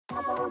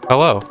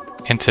Hello!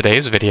 In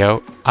today's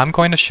video, I'm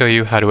going to show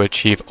you how to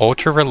achieve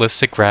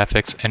ultra-realistic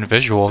graphics and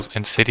visuals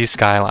in City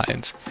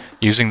Skylines,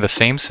 using the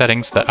same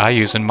settings that I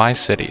use in my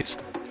cities.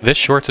 This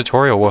short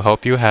tutorial will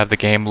help you have the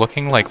game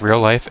looking like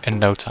real life in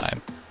no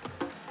time.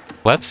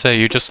 Let's say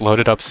you just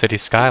loaded up City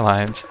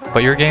Skylines,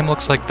 but your game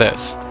looks like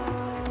this,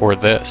 or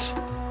this.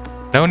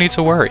 No need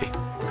to worry.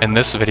 In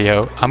this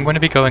video, I'm going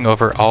to be going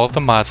over all of the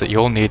mods that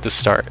you'll need to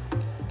start.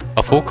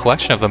 A full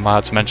collection of the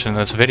mods mentioned in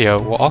this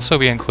video will also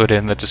be included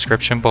in the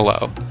description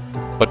below.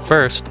 But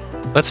first,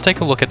 let's take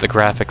a look at the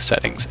graphics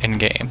settings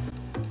in-game.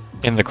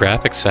 In the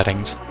graphics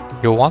settings,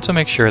 you'll want to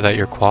make sure that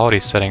your quality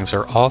settings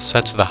are all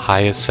set to the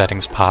highest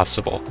settings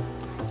possible.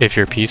 If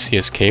your PC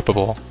is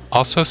capable,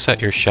 also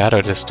set your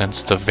shadow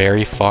distance to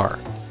very far.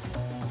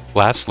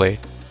 Lastly,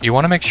 you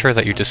want to make sure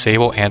that you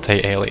disable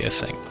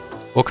anti-aliasing.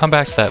 We'll come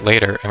back to that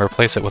later and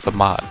replace it with a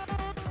mod.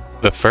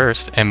 The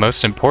first and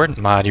most important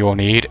mod you will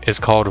need is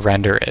called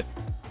Render It.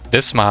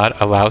 This mod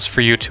allows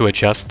for you to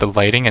adjust the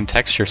lighting and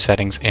texture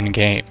settings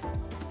in-game.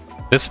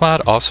 This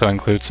mod also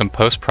includes some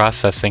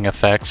post-processing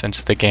effects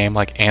into the game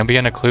like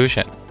ambient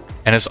occlusion,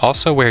 and is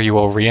also where you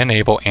will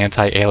re-enable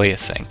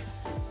anti-aliasing.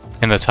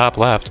 In the top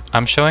left,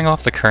 I'm showing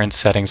off the current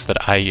settings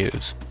that I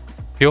use.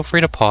 Feel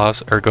free to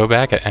pause or go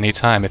back at any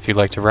time if you'd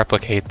like to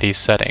replicate these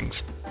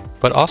settings,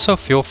 but also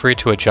feel free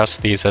to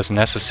adjust these as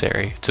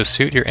necessary to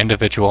suit your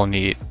individual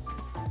need.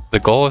 The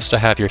goal is to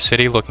have your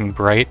city looking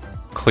bright,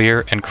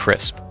 clear, and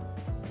crisp.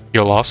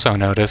 You'll also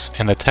notice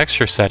in the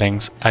texture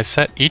settings, I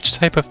set each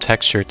type of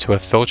texture to a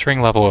filtering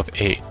level of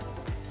 8.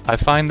 I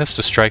find this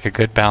to strike a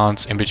good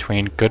balance in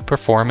between good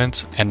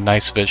performance and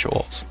nice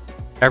visuals.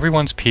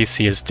 Everyone's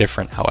PC is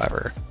different,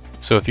 however,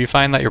 so if you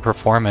find that your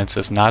performance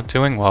is not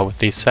doing well with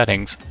these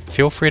settings,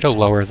 feel free to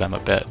lower them a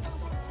bit.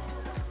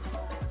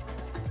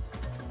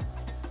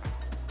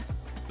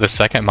 The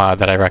second mod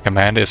that I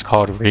recommend is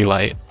called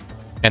Relight,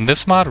 and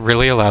this mod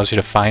really allows you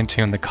to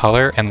fine-tune the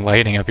color and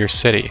lighting of your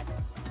city.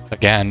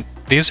 Again,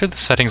 these are the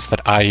settings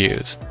that I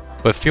use,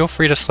 but feel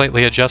free to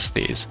slightly adjust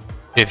these.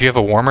 If you have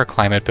a warmer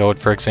climate build,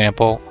 for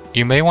example,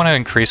 you may want to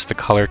increase the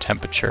color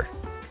temperature.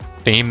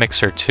 Theme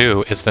Mixer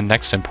 2 is the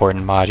next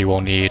important mod you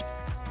will need.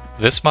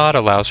 This mod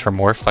allows for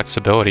more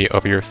flexibility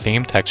over your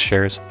theme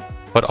textures,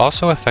 but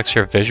also affects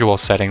your visual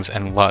settings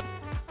and LUT.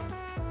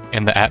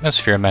 In the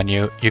atmosphere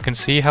menu, you can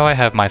see how I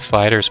have my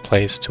sliders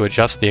placed to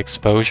adjust the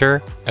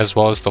exposure as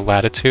well as the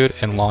latitude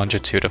and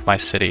longitude of my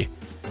city.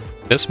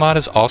 This mod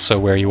is also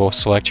where you will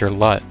select your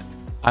LUT.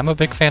 I'm a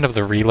big fan of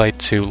the Relight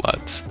 2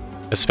 LUTs,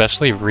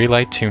 especially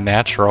Relight 2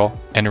 Natural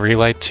and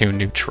Relight 2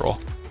 Neutral.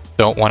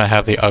 Don't want to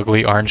have the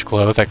ugly orange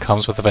glow that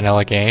comes with a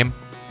vanilla game?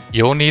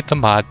 You'll need the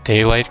mod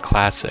Daylight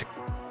Classic,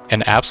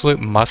 an absolute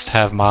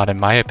must-have mod in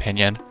my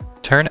opinion.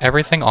 Turn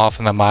everything off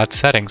in the mod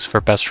settings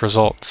for best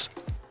results.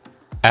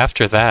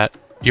 After that,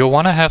 you'll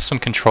want to have some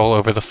control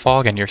over the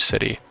fog in your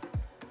city.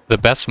 The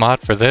best mod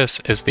for this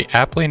is the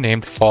aptly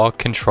named Fog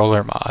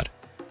Controller mod.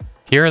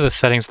 Here are the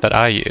settings that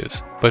I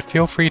use, but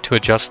feel free to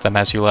adjust them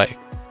as you like.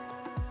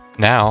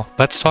 Now,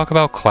 let's talk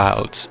about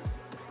clouds.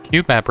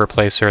 Cube Map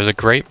Replacer is a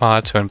great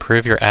mod to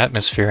improve your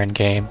atmosphere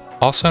in-game,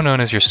 also known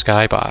as your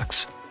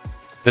skybox.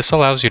 This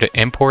allows you to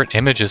import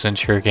images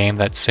into your game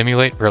that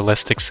simulate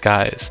realistic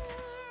skies.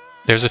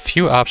 There's a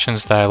few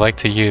options that I like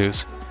to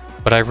use,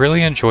 but I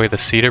really enjoy the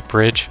Cedar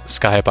Bridge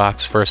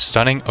skybox for a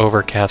stunning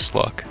overcast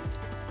look.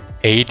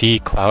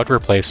 AD Cloud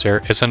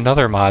Replacer is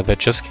another mod that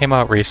just came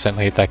out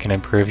recently that can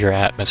improve your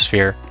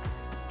atmosphere.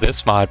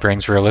 This mod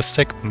brings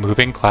realistic,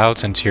 moving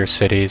clouds into your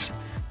cities,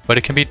 but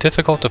it can be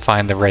difficult to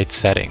find the right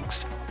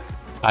settings.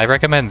 I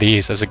recommend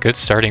these as a good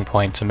starting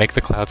point to make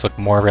the clouds look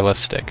more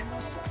realistic.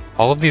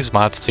 All of these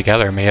mods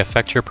together may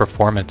affect your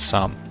performance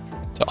some.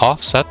 To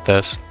offset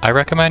this, I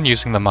recommend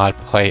using the mod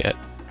Play It.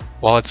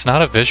 While it's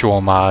not a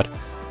visual mod,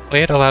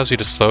 Play It allows you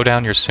to slow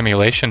down your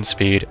simulation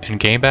speed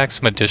and gain back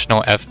some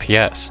additional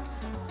FPS,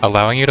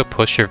 allowing you to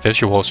push your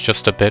visuals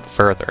just a bit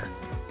further.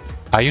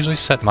 I usually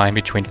set mine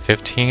between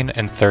 15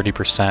 and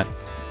 30%,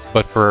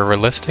 but for a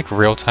realistic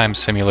real-time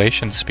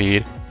simulation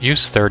speed,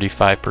 use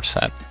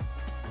 35%.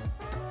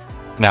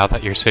 Now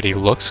that your city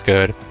looks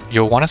good,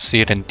 you'll want to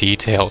see it in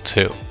detail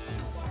too.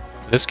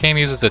 This game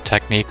uses a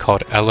technique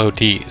called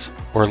LODs,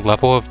 or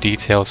Level of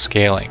Detail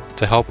Scaling,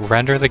 to help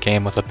render the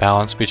game with a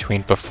balance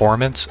between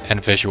performance and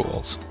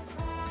visuals.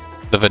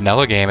 The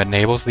vanilla game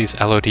enables these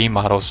LOD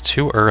models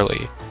too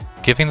early,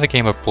 giving the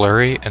game a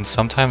blurry and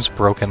sometimes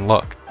broken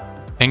look.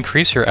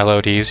 Increase your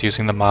LODs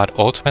using the mod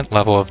Ultimate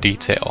Level of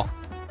Detail.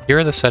 Here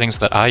are the settings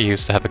that I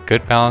use to have a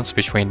good balance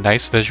between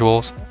nice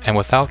visuals and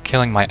without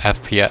killing my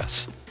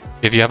FPS.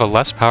 If you have a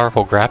less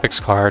powerful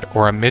graphics card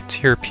or a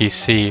mid-tier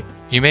PC,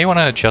 you may want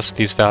to adjust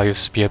these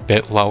values to be a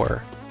bit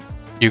lower.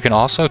 You can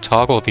also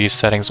toggle these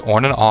settings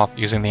on and off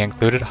using the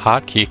included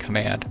hotkey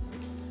command.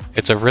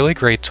 It's a really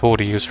great tool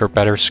to use for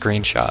better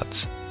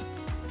screenshots.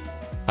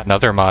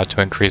 Another mod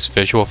to increase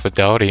visual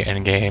fidelity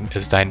in-game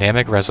is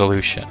Dynamic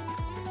Resolution.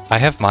 I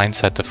have mine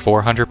set to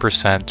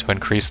 400% to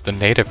increase the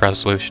native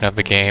resolution of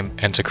the game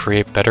and to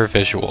create better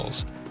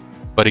visuals.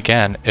 But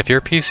again, if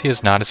your PC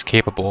is not as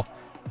capable,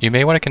 you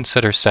may want to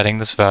consider setting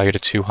this value to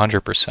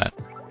 200%.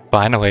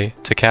 Finally,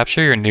 to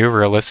capture your new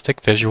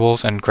realistic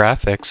visuals and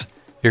graphics,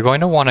 you're going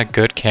to want a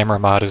good camera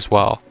mod as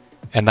well,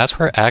 and that's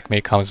where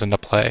Acme comes into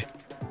play.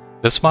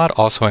 This mod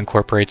also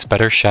incorporates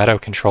better shadow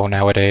control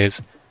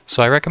nowadays,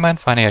 so I recommend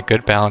finding a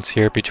good balance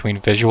here between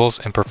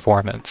visuals and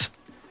performance.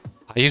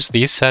 I use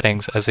these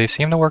settings as they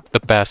seem to work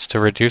the best to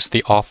reduce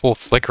the awful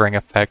flickering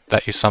effect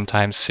that you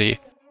sometimes see.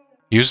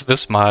 Use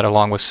this mod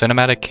along with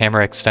Cinematic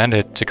Camera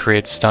Extended to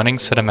create stunning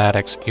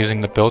cinematics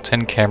using the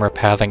built-in camera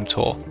pathing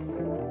tool.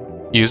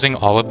 Using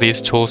all of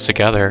these tools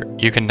together,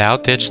 you can now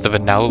ditch the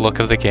vanilla look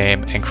of the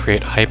game and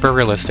create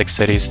hyper-realistic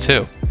cities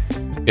too.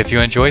 If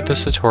you enjoyed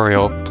this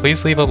tutorial,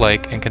 please leave a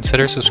like and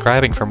consider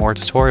subscribing for more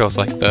tutorials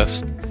like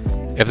this.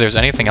 If there's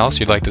anything else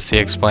you'd like to see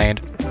explained,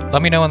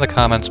 let me know in the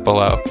comments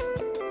below.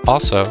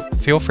 Also,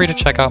 feel free to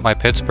check out my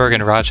Pittsburgh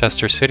and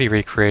Rochester city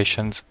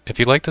recreations if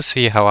you'd like to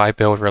see how I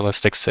build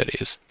realistic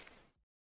cities.